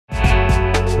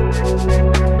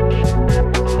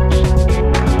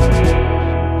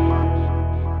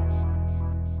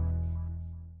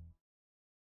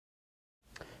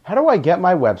How do I get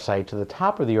my website to the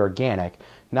top of the organic,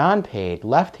 non-paid,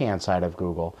 left-hand side of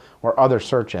Google or other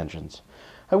search engines?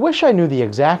 I wish I knew the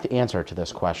exact answer to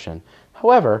this question.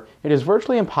 However, it is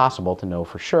virtually impossible to know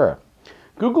for sure.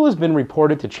 Google has been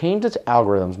reported to change its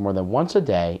algorithms more than once a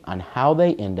day on how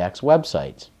they index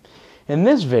websites. In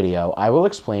this video, I will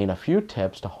explain a few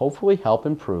tips to hopefully help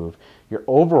improve your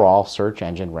overall search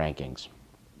engine rankings.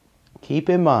 Keep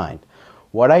in mind,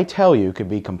 what I tell you could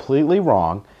be completely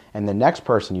wrong, and the next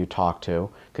person you talk to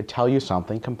could tell you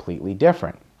something completely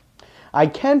different. I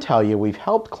can tell you we've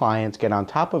helped clients get on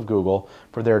top of Google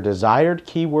for their desired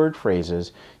keyword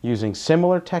phrases using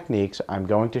similar techniques I'm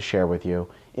going to share with you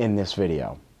in this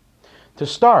video. To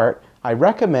start, I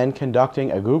recommend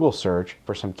conducting a Google search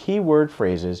for some keyword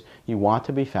phrases you want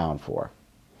to be found for.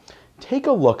 Take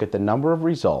a look at the number of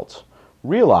results.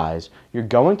 Realize you're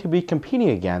going to be competing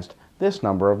against this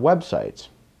number of websites.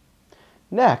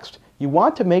 Next, you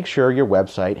want to make sure your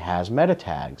website has meta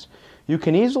tags. You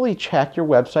can easily check your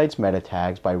website's meta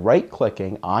tags by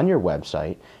right-clicking on your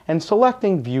website and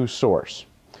selecting View Source.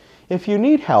 If you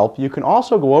need help, you can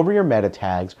also go over your meta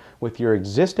tags with your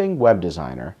existing web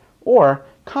designer or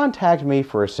contact me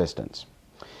for assistance.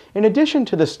 In addition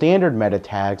to the standard meta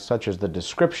tags such as the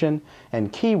description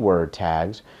and keyword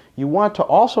tags, you want to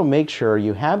also make sure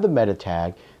you have the meta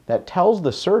tag that tells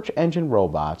the search engine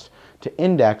robots to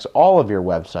index all of your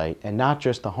website and not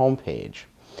just the home page,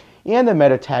 and the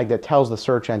meta tag that tells the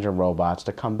search engine robots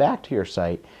to come back to your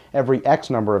site every X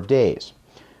number of days.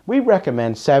 We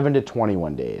recommend 7 to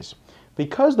 21 days.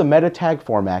 Because the meta tag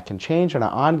format can change on an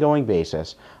ongoing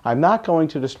basis, I'm not going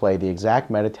to display the exact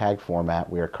meta tag format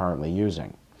we are currently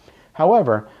using.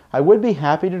 However, I would be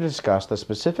happy to discuss the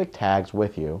specific tags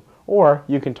with you, or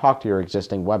you can talk to your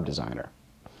existing web designer.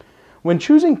 When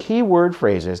choosing keyword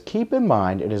phrases, keep in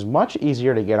mind it is much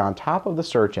easier to get on top of the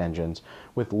search engines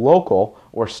with local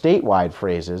or statewide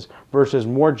phrases versus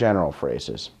more general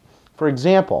phrases. For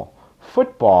example,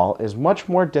 football is much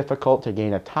more difficult to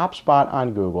gain a top spot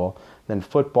on Google than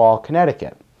football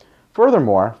Connecticut.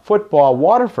 Furthermore, football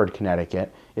Waterford,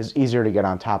 Connecticut is easier to get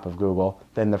on top of Google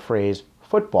than the phrase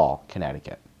football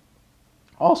Connecticut.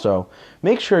 Also,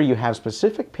 make sure you have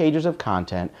specific pages of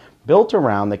content built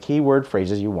around the keyword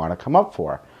phrases you want to come up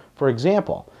for. For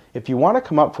example, if you want to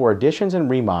come up for additions and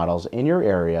remodels in your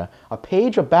area, a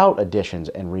page about additions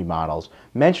and remodels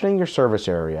mentioning your service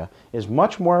area is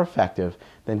much more effective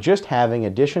than just having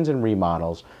additions and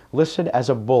remodels listed as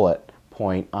a bullet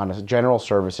point on a general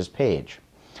services page.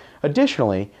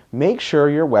 Additionally, make sure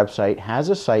your website has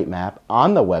a sitemap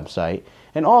on the website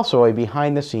and also a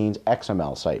behind-the-scenes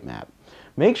XML sitemap.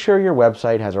 Make sure your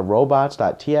website has a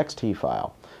robots.txt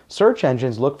file. Search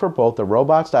engines look for both the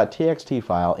robots.txt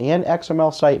file and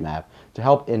XML sitemap to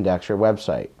help index your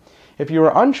website. If you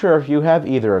are unsure if you have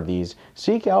either of these,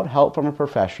 seek out help from a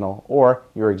professional or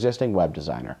your existing web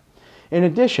designer. In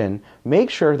addition, make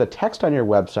sure the text on your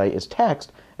website is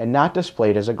text and not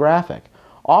displayed as a graphic.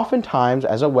 Oftentimes,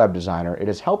 as a web designer, it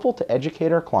is helpful to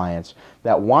educate our clients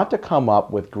that want to come up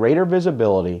with greater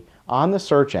visibility on the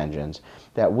search engines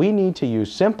that we need to use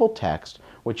simple text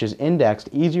which is indexed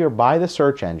easier by the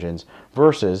search engines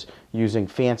versus using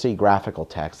fancy graphical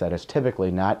text that is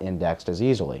typically not indexed as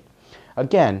easily.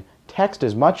 Again, text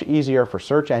is much easier for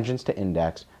search engines to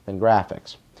index than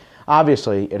graphics.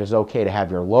 Obviously, it is okay to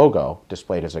have your logo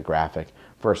displayed as a graphic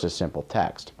versus simple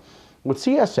text. With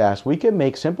CSS, we can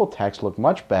make simple text look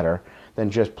much better than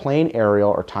just plain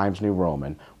Arial or Times New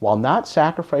Roman, while not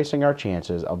sacrificing our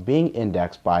chances of being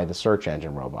indexed by the search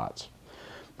engine robots.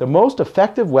 The most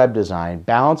effective web design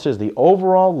balances the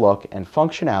overall look and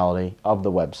functionality of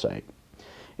the website.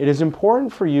 It is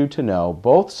important for you to know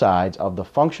both sides of the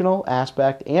functional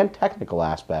aspect and technical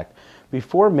aspect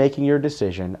before making your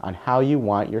decision on how you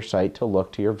want your site to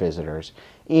look to your visitors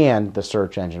and the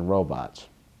search engine robots.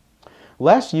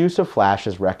 Less use of Flash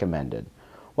is recommended.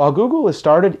 While Google has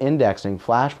started indexing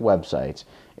Flash websites,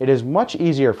 it is much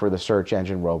easier for the search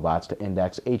engine robots to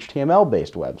index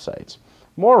HTML-based websites.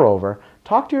 Moreover,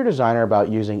 talk to your designer about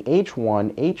using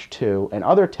H1, H2, and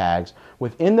other tags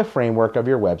within the framework of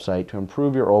your website to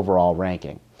improve your overall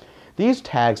ranking. These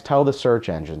tags tell the search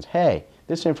engines, hey,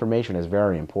 this information is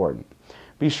very important.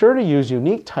 Be sure to use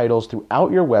unique titles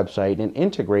throughout your website and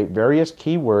integrate various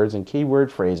keywords and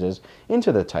keyword phrases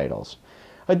into the titles.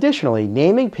 Additionally,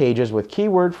 naming pages with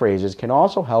keyword phrases can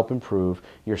also help improve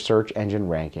your search engine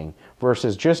ranking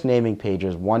versus just naming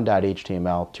pages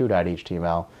 1.html,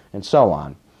 2.html, and so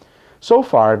on. So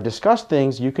far, I've discussed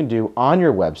things you can do on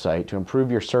your website to improve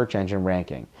your search engine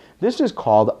ranking. This is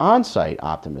called on-site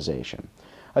optimization.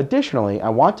 Additionally, I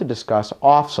want to discuss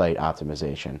off-site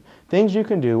optimization, things you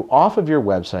can do off of your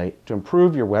website to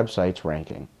improve your website's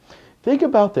ranking. Think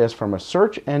about this from a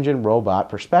search engine robot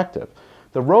perspective.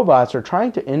 The robots are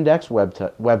trying to index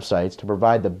websites to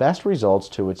provide the best results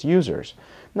to its users.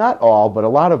 Not all, but a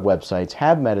lot of websites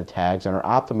have meta tags and are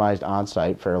optimized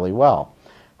on-site fairly well.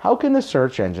 How can the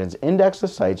search engines index the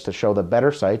sites to show the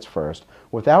better sites first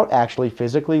without actually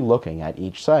physically looking at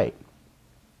each site?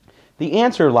 The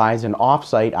answer lies in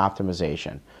off-site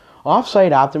optimization.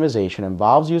 Off-site optimization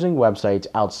involves using websites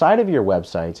outside of your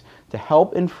websites to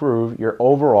help improve your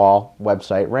overall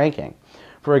website ranking.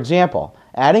 For example,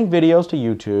 adding videos to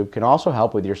YouTube can also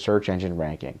help with your search engine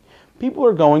ranking. People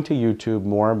are going to YouTube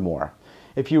more and more.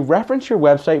 If you reference your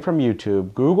website from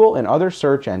YouTube, Google and other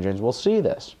search engines will see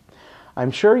this.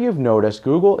 I'm sure you've noticed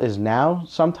Google is now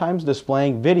sometimes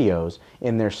displaying videos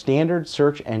in their standard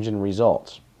search engine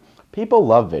results. People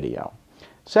love video.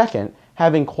 Second,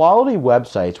 having quality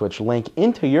websites which link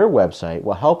into your website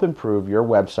will help improve your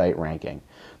website ranking.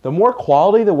 The more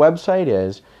quality the website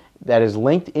is that is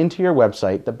linked into your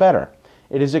website, the better.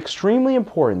 It is extremely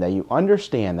important that you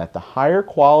understand that the higher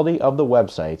quality of the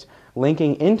websites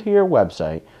linking into your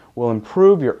website will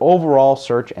improve your overall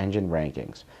search engine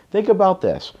rankings. Think about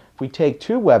this. If we take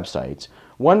two websites,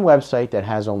 one website that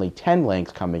has only 10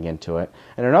 links coming into it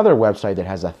and another website that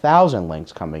has 1,000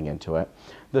 links coming into it,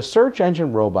 the search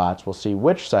engine robots will see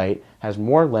which site has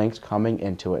more links coming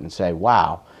into it and say,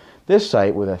 wow, this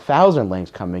site with 1,000 links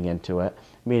coming into it,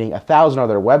 meaning 1,000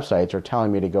 other websites are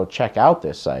telling me to go check out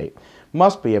this site,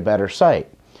 must be a better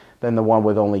site than the one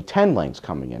with only 10 links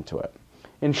coming into it.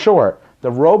 In short, the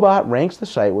robot ranks the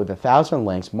site with 1,000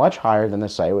 links much higher than the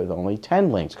site with only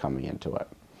 10 links coming into it.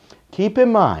 Keep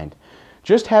in mind,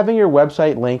 just having your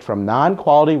website linked from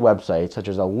non-quality websites such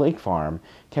as a link farm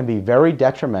can be very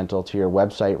detrimental to your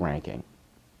website ranking.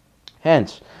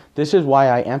 Hence, this is why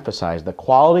I emphasize the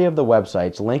quality of the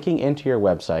websites linking into your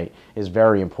website is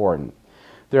very important.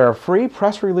 There are free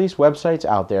press release websites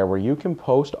out there where you can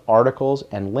post articles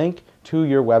and link to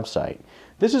your website.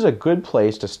 This is a good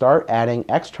place to start adding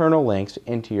external links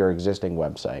into your existing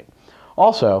website.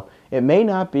 Also, it may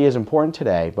not be as important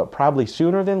today, but probably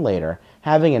sooner than later,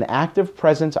 having an active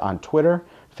presence on Twitter,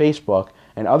 Facebook,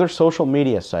 and other social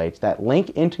media sites that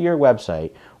link into your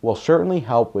website will certainly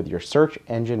help with your search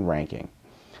engine ranking.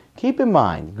 Keep in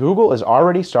mind, Google is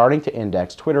already starting to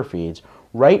index Twitter feeds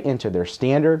right into their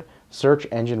standard search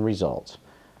engine results.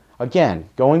 Again,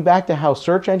 going back to how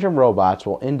search engine robots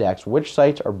will index which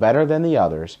sites are better than the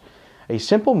others, a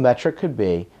simple metric could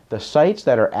be the sites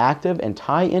that are active and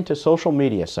tie into social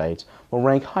media sites will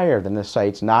rank higher than the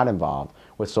sites not involved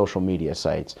with social media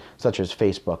sites, such as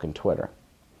Facebook and Twitter.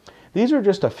 These are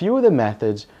just a few of the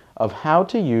methods of how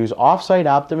to use off-site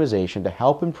optimization to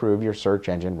help improve your search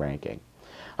engine ranking.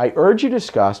 I urge you to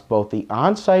discuss both the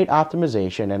on-site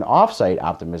optimization and off-site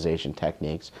optimization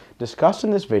techniques discussed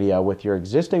in this video with your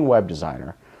existing web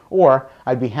designer, or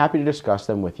I'd be happy to discuss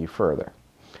them with you further.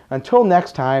 Until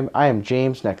next time, I am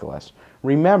James Nicholas.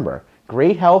 Remember,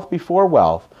 great health before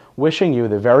wealth, wishing you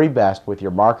the very best with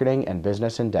your marketing and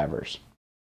business endeavors.